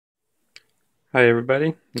Hi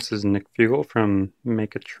everybody, this is Nick Fugel from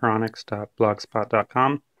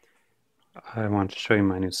mechatronics.blogspot.com. I want to show you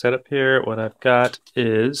my new setup here. What I've got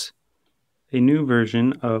is a new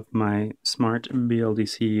version of my smart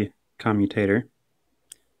BLDC commutator.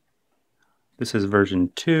 This is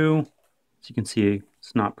version 2. As you can see,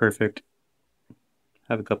 it's not perfect. I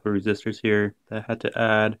have a couple of resistors here that I had to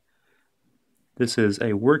add. This is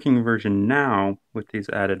a working version now with these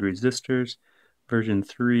added resistors. Version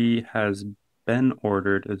 3 has been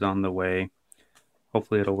ordered, is on the way.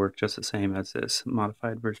 Hopefully it'll work just the same as this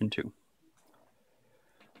modified version 2.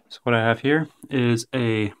 So what I have here is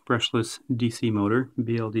a brushless DC motor,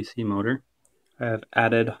 BLDC motor. I have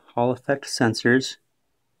added Hall effect sensors,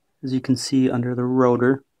 as you can see under the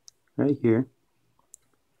rotor right here.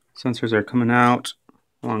 Sensors are coming out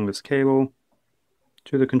along this cable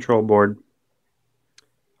to the control board.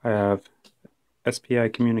 I have SPI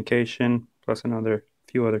communication plus another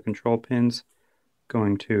few other control pins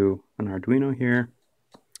going to an Arduino here.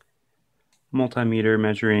 Multimeter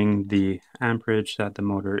measuring the amperage that the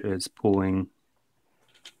motor is pulling.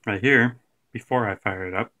 Right here, before I fire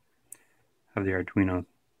it up, I have the Arduino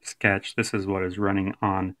sketch. This is what is running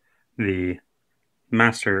on the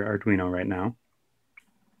master Arduino right now.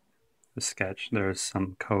 The sketch, there's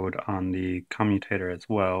some code on the commutator as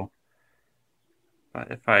well. But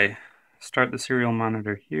if I start the serial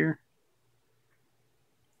monitor here,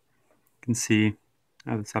 you can see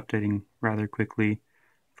how it's updating rather quickly.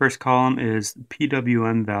 First column is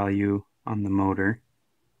PWM value on the motor.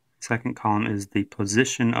 Second column is the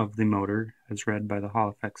position of the motor as read by the Hall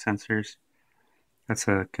effect sensors. That's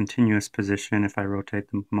a continuous position. If I rotate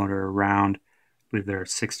the motor around, I believe there are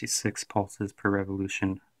 66 pulses per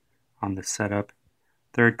revolution on the setup.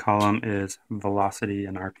 Third column is velocity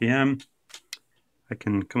and RPM. I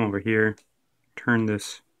can come over here, turn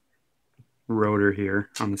this rotor here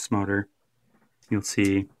on this motor. You'll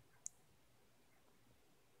see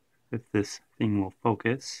if this thing will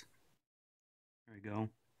focus. There we go.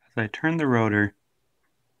 As I turn the rotor,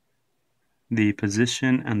 the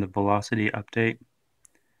position and the velocity update.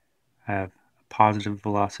 I have a positive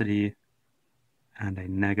velocity and a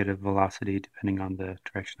negative velocity depending on the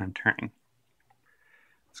direction I'm turning.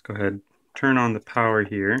 Let's go ahead and turn on the power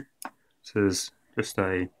here. This is just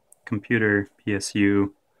a computer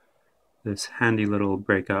PSU, this handy little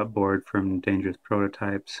breakout board from Dangerous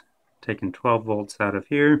Prototypes, taking 12 volts out of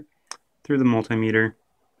here through the multimeter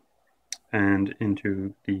and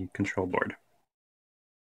into the control board.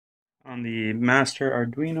 On the master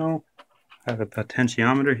Arduino, I have a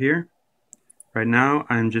potentiometer here. Right now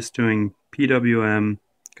I'm just doing PWM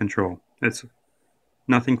control. It's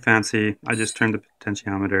nothing fancy. I just turn the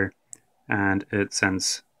potentiometer and it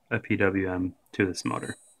sends a PWM to this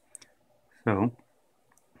motor. So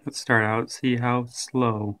let's start out, see how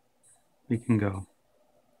slow we can go.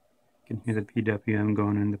 You can hear the PWM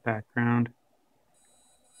going in the background.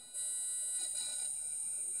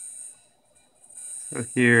 So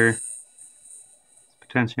here, this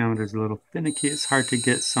potentiometer is a little finicky. It's hard to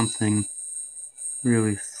get something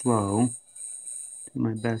really slow. Do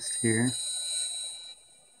my best here.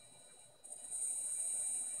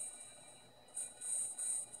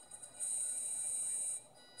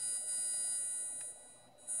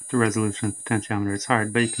 The resolution of the potentiometer is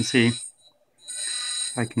hard, but you can see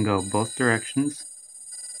I can go both directions,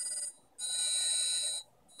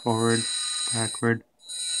 forward, backward,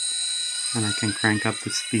 and I can crank up the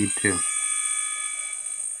speed too,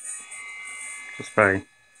 just by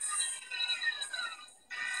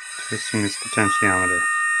twisting this potentiometer.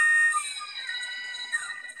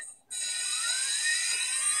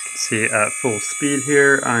 You can see at full speed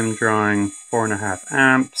here I'm drawing 4.5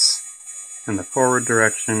 amps in the forward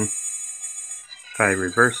direction. If I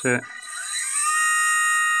reverse it,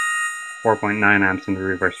 4.9 amps in the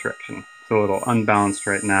reverse direction. It's a little unbalanced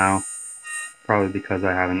right now, probably because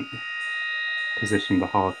I haven't positioned the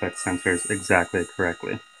Hall effect sensors exactly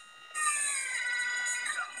correctly.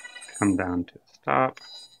 Come down to stop.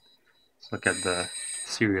 Let's look at the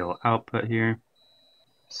serial output here.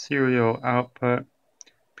 Serial output,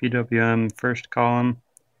 PWM first column,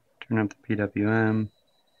 turn up the PWM.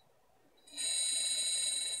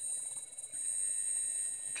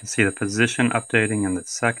 You can see the position updating in the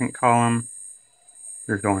second column.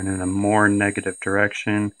 We're going in a more negative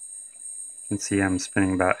direction. You can see I'm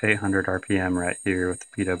spinning about 800 RPM right here with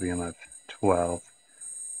the PWM of 12.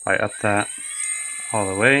 If I up that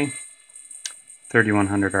all the way,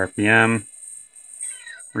 3100 RPM,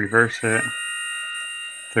 reverse it,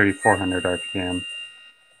 3400 RPM.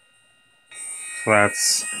 So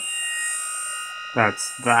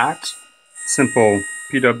that's that. Simple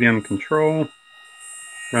PWM control.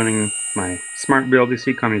 running my smart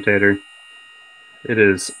BLDC commutator.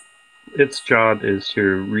 Its job is to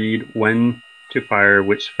read when to fire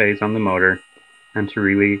which phase on the motor and to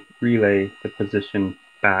relay the position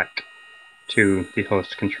back to the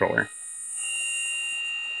host controller.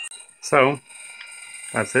 So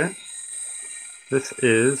that's it. This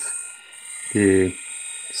is the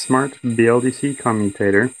smart BLDC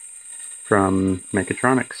commutator from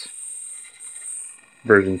Mechatronics.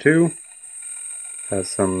 Version 2 has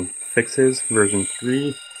some fixes. Version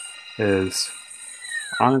 3 is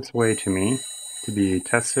on its way to me to be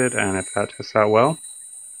tested, and if that tests out well,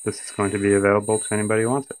 this is going to be available to anybody who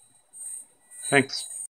wants it. Thanks.